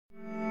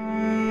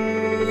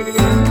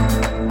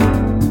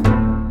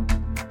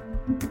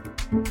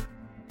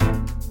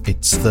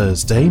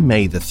Thursday,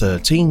 May the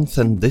 13th,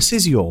 and this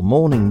is your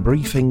morning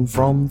briefing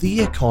from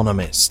The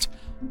Economist.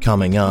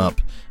 Coming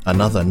up,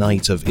 another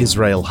night of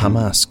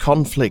Israel-Hamas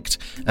conflict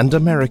and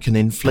American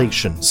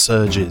inflation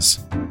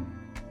surges.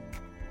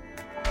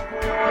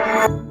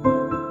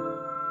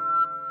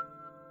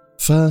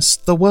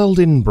 First, the world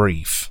in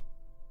brief.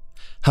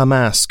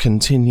 Hamas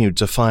continued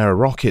to fire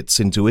rockets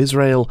into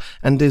Israel,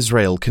 and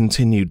Israel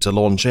continued to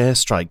launch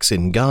airstrikes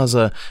in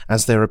Gaza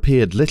as there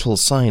appeared little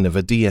sign of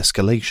a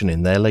de-escalation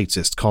in their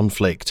latest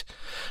conflict.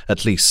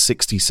 At least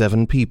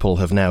 67 people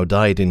have now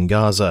died in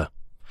Gaza.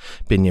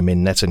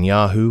 Benjamin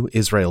Netanyahu,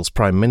 Israel's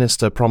prime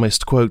minister,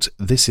 promised, quote,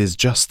 "This is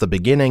just the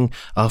beginning,"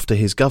 after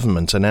his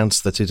government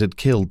announced that it had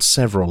killed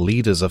several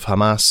leaders of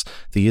Hamas,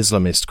 the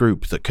Islamist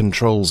group that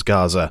controls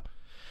Gaza.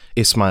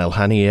 Ismail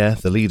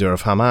Haniyeh, the leader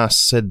of Hamas,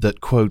 said that,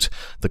 quote,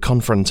 "The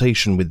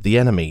confrontation with the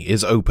enemy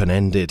is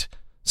open-ended.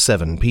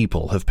 7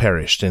 people have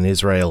perished in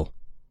Israel."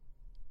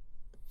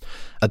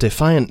 A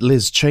defiant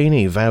Liz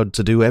Cheney vowed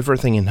to do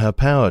everything in her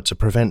power to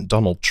prevent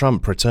Donald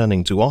Trump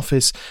returning to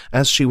office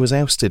as she was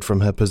ousted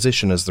from her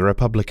position as the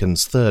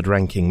Republicans'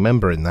 third-ranking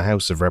member in the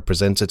House of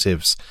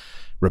Representatives.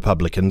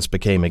 Republicans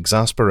became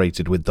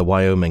exasperated with the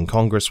Wyoming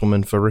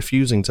congresswoman for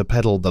refusing to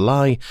peddle the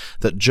lie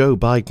that Joe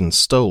Biden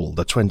stole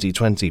the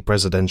 2020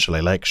 presidential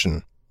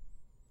election.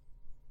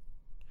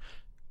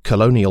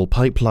 Colonial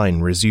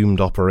Pipeline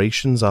resumed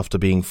operations after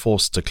being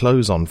forced to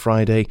close on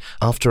Friday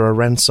after a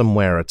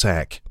ransomware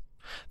attack.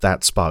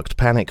 That sparked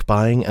panic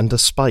buying and a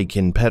spike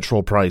in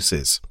petrol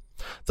prices.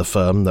 The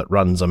firm that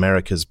runs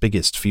America's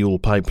biggest fuel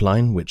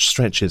pipeline, which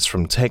stretches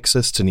from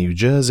Texas to New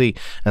Jersey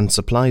and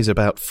supplies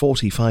about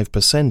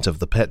 45% of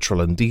the petrol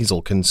and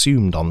diesel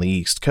consumed on the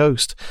East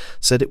Coast,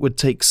 said it would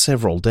take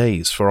several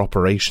days for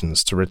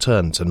operations to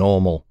return to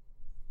normal.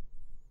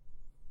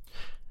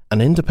 An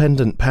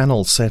independent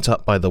panel set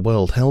up by the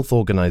World Health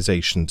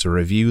Organization to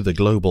review the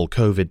global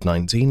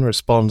COVID-19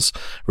 response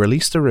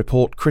released a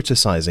report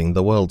criticizing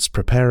the world's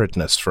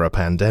preparedness for a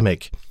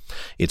pandemic.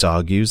 It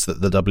argues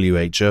that the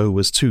WHO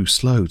was too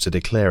slow to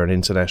declare an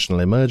international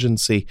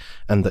emergency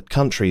and that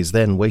countries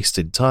then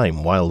wasted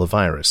time while the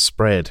virus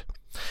spread.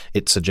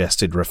 It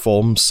suggested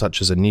reforms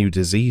such as a new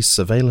disease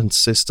surveillance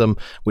system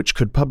which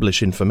could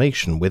publish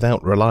information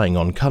without relying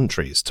on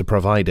countries to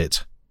provide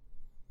it.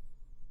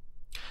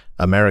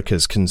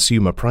 America's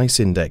Consumer Price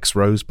Index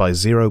rose by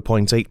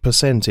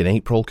 0.8% in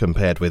April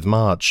compared with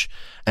March.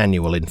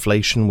 Annual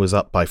inflation was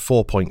up by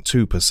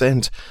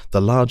 4.2%,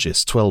 the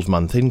largest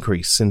 12-month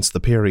increase since the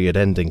period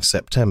ending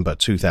September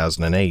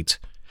 2008.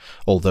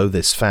 Although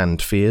this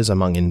fanned fears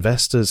among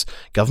investors,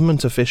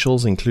 government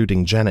officials,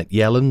 including Janet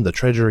Yellen, the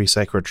Treasury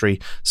Secretary,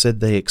 said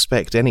they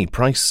expect any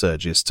price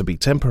surges to be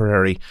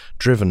temporary,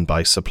 driven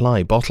by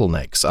supply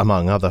bottlenecks,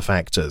 among other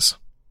factors.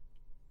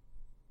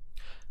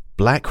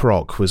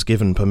 BlackRock was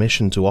given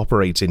permission to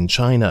operate in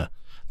China.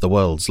 The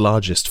world's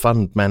largest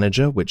fund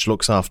manager, which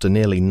looks after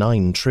nearly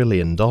 $9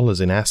 trillion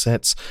in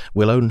assets,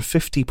 will own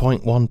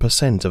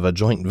 50.1% of a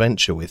joint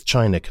venture with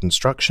China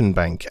Construction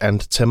Bank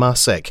and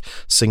Temasek,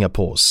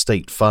 Singapore's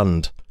state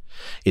fund.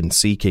 In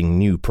seeking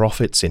new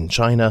profits in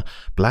China,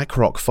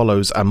 BlackRock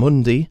follows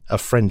Amundi, a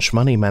French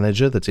money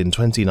manager that in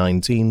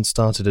 2019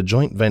 started a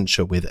joint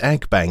venture with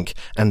Agbank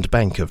and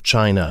Bank of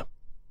China.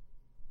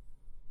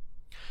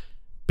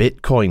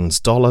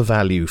 Bitcoin's dollar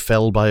value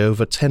fell by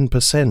over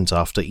 10%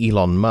 after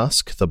Elon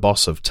Musk, the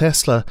boss of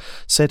Tesla,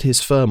 said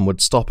his firm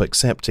would stop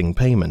accepting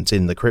payment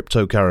in the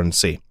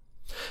cryptocurrency.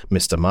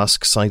 Mr.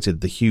 Musk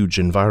cited the huge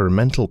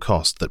environmental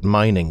cost that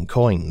mining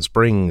coins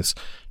brings.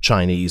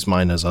 Chinese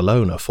miners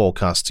alone are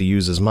forecast to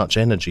use as much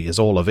energy as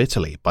all of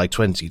Italy by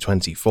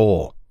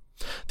 2024.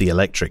 The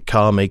electric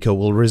car maker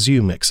will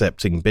resume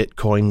accepting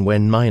Bitcoin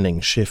when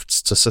mining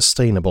shifts to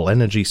sustainable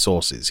energy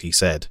sources, he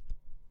said.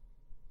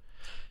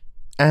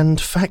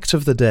 And fact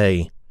of the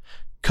day,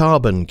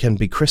 carbon can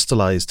be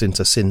crystallized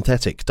into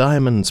synthetic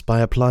diamonds by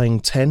applying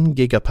 10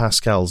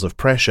 gigapascals of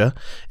pressure,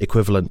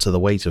 equivalent to the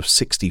weight of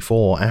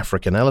 64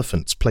 African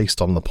elephants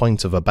placed on the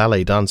point of a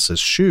ballet dancer's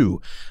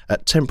shoe,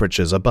 at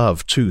temperatures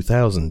above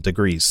 2000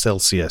 degrees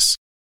Celsius.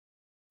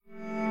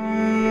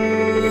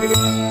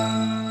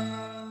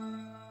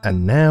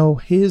 And now,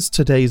 here's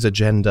today's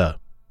agenda.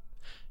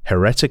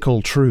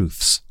 Heretical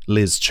truths,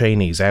 Liz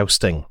Cheney's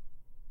ousting.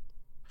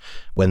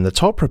 When the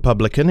top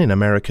Republican in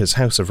America's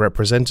House of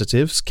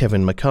Representatives,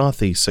 Kevin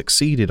McCarthy,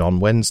 succeeded on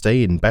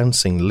Wednesday in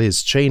bouncing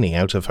Liz Cheney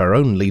out of her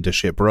own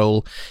leadership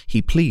role,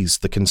 he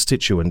pleased the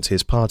constituent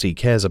his party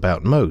cares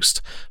about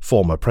most,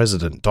 former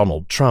President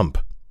Donald Trump.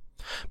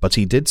 But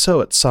he did so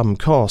at some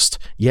cost,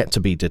 yet to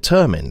be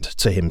determined,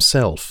 to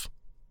himself.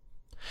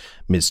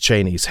 Ms.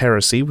 Cheney's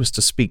heresy was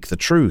to speak the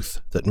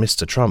truth, that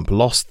Mr. Trump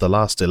lost the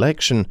last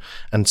election,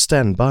 and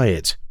stand by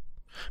it.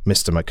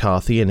 Mr.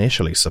 McCarthy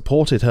initially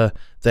supported her,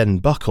 then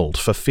buckled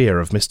for fear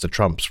of Mr.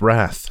 Trump's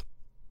wrath.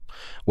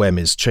 Where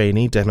Ms.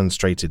 Cheney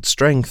demonstrated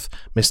strength,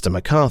 Mr.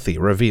 McCarthy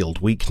revealed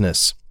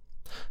weakness.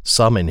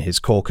 Some in his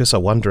caucus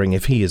are wondering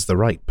if he is the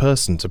right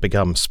person to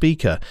become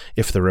Speaker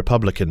if the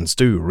Republicans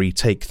do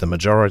retake the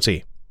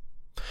majority.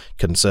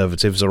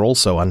 Conservatives are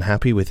also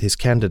unhappy with his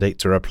candidate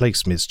to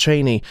replace Ms.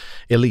 Cheney,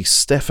 Elise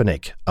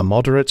Stefanik, a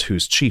moderate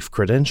whose chief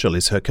credential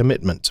is her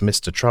commitment to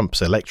Mr.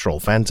 Trump's electoral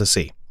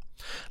fantasy.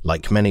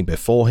 Like many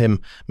before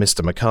him,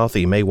 Mr.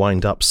 McCarthy may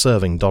wind up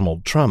serving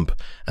Donald Trump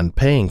and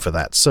paying for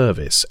that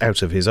service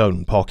out of his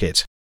own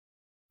pocket.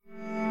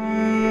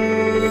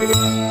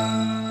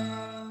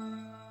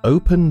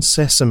 Open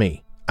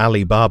Sesame,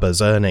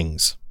 Alibaba's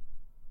earnings.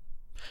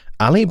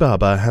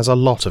 Alibaba has a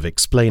lot of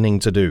explaining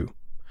to do.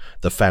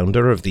 The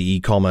founder of the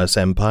e-commerce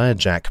empire,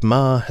 Jack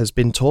Ma, has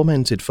been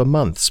tormented for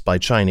months by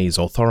Chinese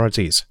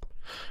authorities.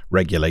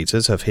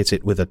 Regulators have hit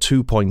it with a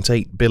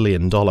 $2.8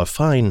 billion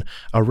fine,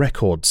 a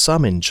record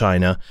sum in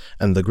China,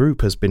 and the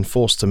group has been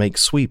forced to make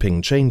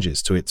sweeping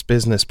changes to its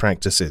business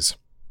practices.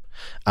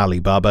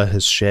 Alibaba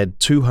has shed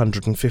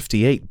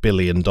 $258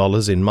 billion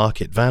in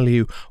market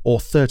value, or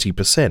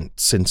 30%,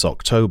 since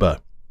October.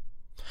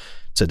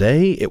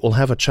 Today, it will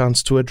have a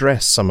chance to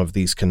address some of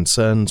these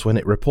concerns when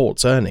it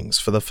reports earnings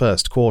for the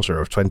first quarter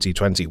of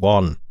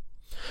 2021.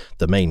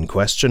 The main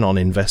question on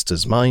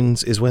investors'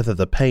 minds is whether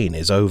the pain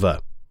is over.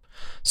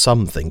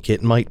 Some think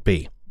it might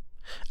be.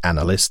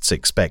 Analysts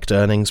expect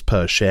earnings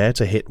per share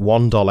to hit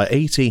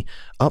 $1.80,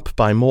 up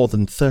by more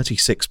than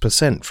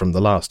 36% from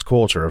the last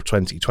quarter of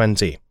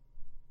 2020.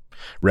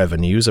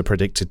 Revenues are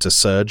predicted to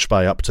surge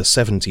by up to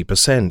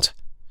 70%.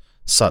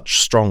 Such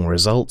strong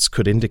results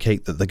could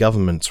indicate that the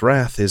government's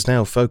wrath is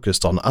now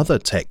focused on other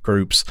tech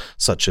groups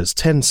such as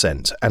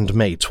Tencent and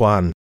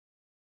Meituan.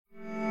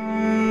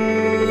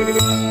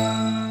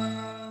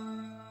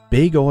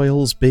 Big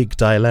Oil's Big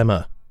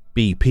Dilemma,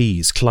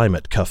 BP's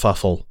Climate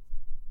Kerfuffle.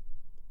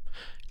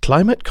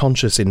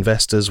 Climate-conscious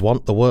investors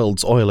want the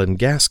world's oil and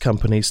gas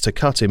companies to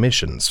cut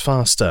emissions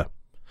faster.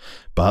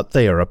 But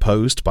they are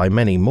opposed by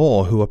many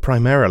more who are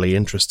primarily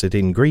interested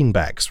in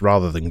greenbacks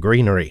rather than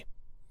greenery.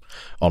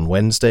 On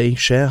Wednesday,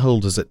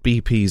 shareholders at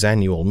BP's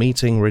annual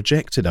meeting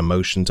rejected a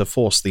motion to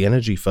force the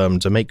energy firm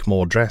to make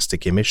more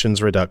drastic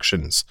emissions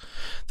reductions.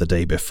 The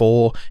day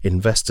before,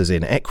 investors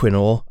in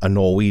Equinor, a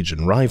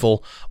Norwegian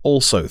rival,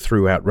 also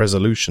threw out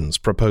resolutions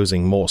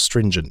proposing more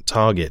stringent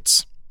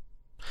targets.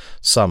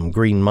 Some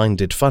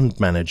green-minded fund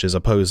managers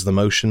oppose the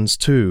motions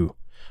too.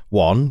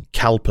 One,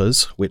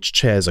 CalPERS, which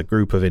chairs a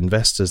group of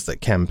investors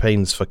that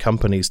campaigns for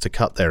companies to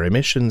cut their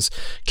emissions,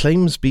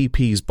 claims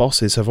BP's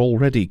bosses have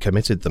already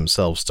committed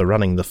themselves to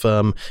running the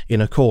firm in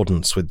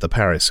accordance with the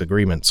Paris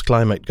Agreement's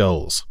climate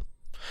goals.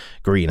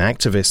 Green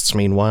activists,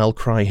 meanwhile,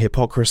 cry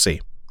hypocrisy.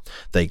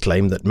 They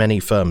claim that many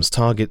firms'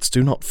 targets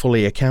do not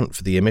fully account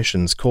for the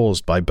emissions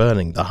caused by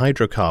burning the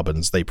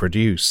hydrocarbons they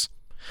produce.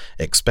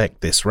 Expect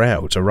this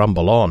row to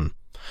rumble on.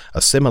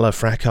 A similar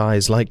fracas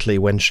is likely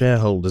when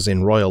shareholders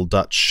in Royal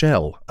Dutch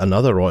Shell,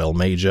 another oil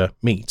major,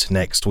 meet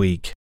next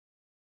week.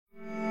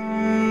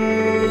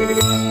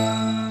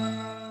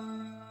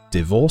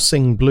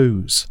 Divorcing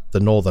Blues, the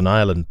Northern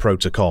Ireland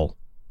Protocol.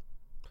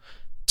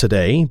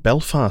 Today,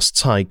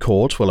 Belfast's High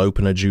Court will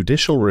open a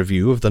judicial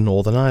review of the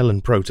Northern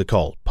Ireland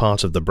Protocol,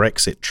 part of the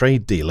Brexit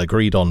trade deal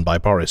agreed on by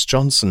Boris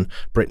Johnson,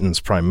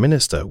 Britain's Prime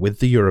Minister, with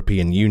the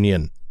European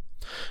Union.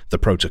 The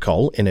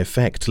protocol, in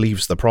effect,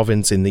 leaves the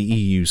province in the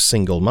EU's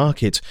single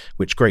market,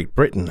 which Great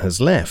Britain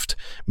has left,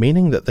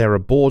 meaning that there are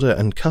border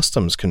and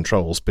customs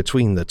controls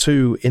between the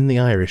two in the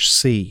Irish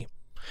Sea.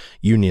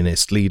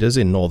 Unionist leaders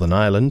in Northern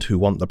Ireland who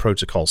want the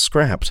protocol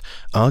scrapped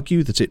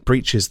argue that it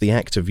breaches the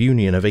Act of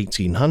Union of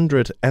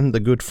 1800 and the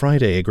Good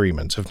Friday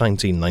Agreement of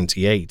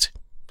 1998.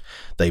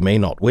 They may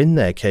not win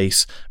their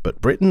case, but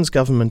Britain's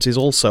government is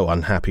also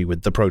unhappy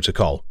with the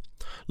protocol.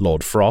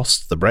 Lord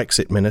Frost, the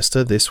Brexit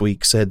minister, this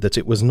week said that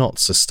it was not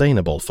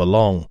sustainable for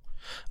long.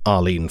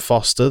 Arlene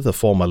Foster, the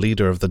former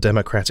leader of the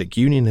Democratic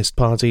Unionist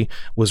Party,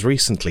 was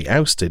recently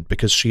ousted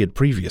because she had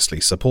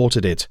previously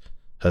supported it.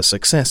 Her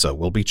successor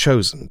will be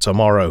chosen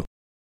tomorrow.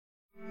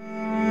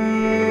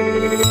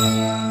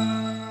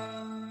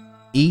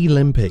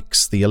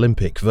 E-Olympics, the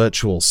Olympic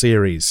Virtual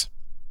Series.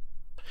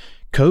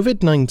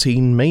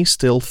 COVID-19 may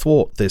still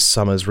thwart this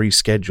summer's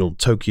rescheduled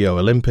Tokyo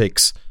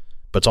Olympics,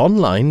 but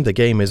online the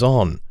game is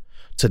on.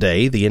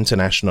 Today, the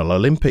International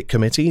Olympic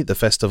Committee, the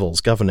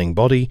festival's governing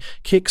body,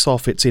 kicks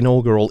off its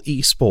inaugural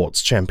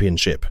eSports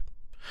Championship.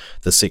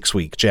 The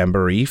 6-week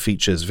jamboree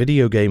features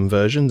video game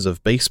versions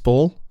of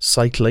baseball,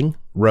 cycling,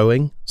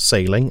 rowing,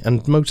 sailing,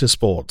 and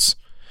motorsports.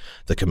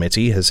 The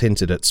committee has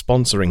hinted at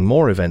sponsoring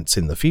more events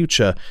in the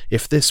future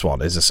if this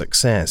one is a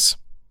success.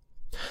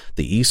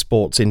 The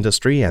esports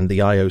industry and the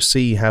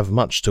IOC have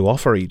much to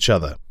offer each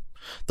other.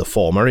 The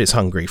former is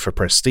hungry for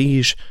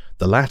prestige,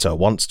 the latter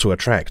wants to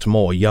attract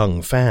more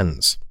young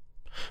fans.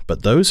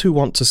 But those who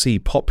want to see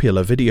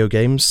popular video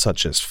games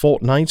such as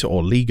Fortnite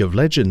or League of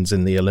Legends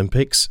in the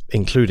Olympics,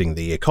 including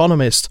The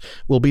Economist,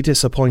 will be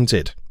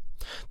disappointed.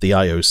 The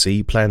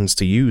IOC plans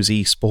to use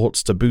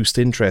esports to boost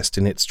interest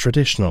in its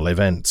traditional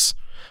events.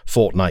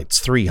 Fortnite's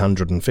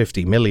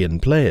 350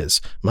 million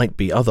players might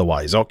be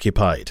otherwise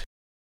occupied.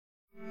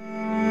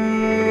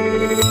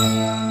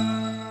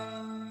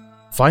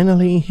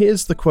 Finally,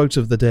 here's the quote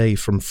of the day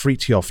from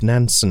Fridtjof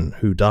Nansen,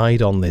 who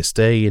died on this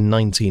day in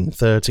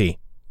 1930.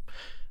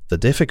 The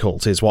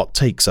difficult is what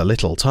takes a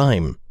little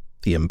time.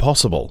 The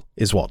impossible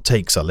is what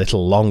takes a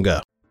little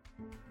longer.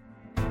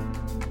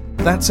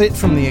 That's it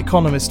from the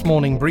Economist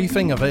Morning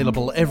Briefing,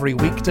 available every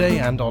weekday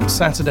and on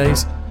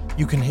Saturdays.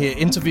 You can hear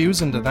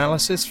interviews and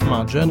analysis from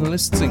our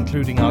journalists,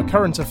 including our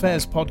current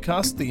affairs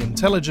podcast, The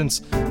Intelligence,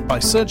 by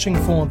searching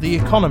for The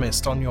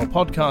Economist on your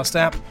podcast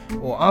app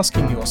or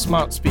asking your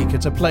smart speaker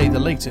to play the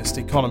latest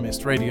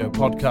Economist radio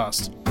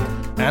podcast.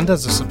 And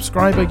as a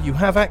subscriber, you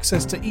have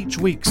access to each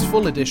week's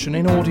full edition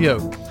in audio.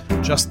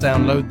 Just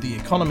download the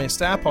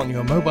Economist app on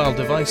your mobile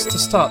device to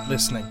start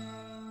listening.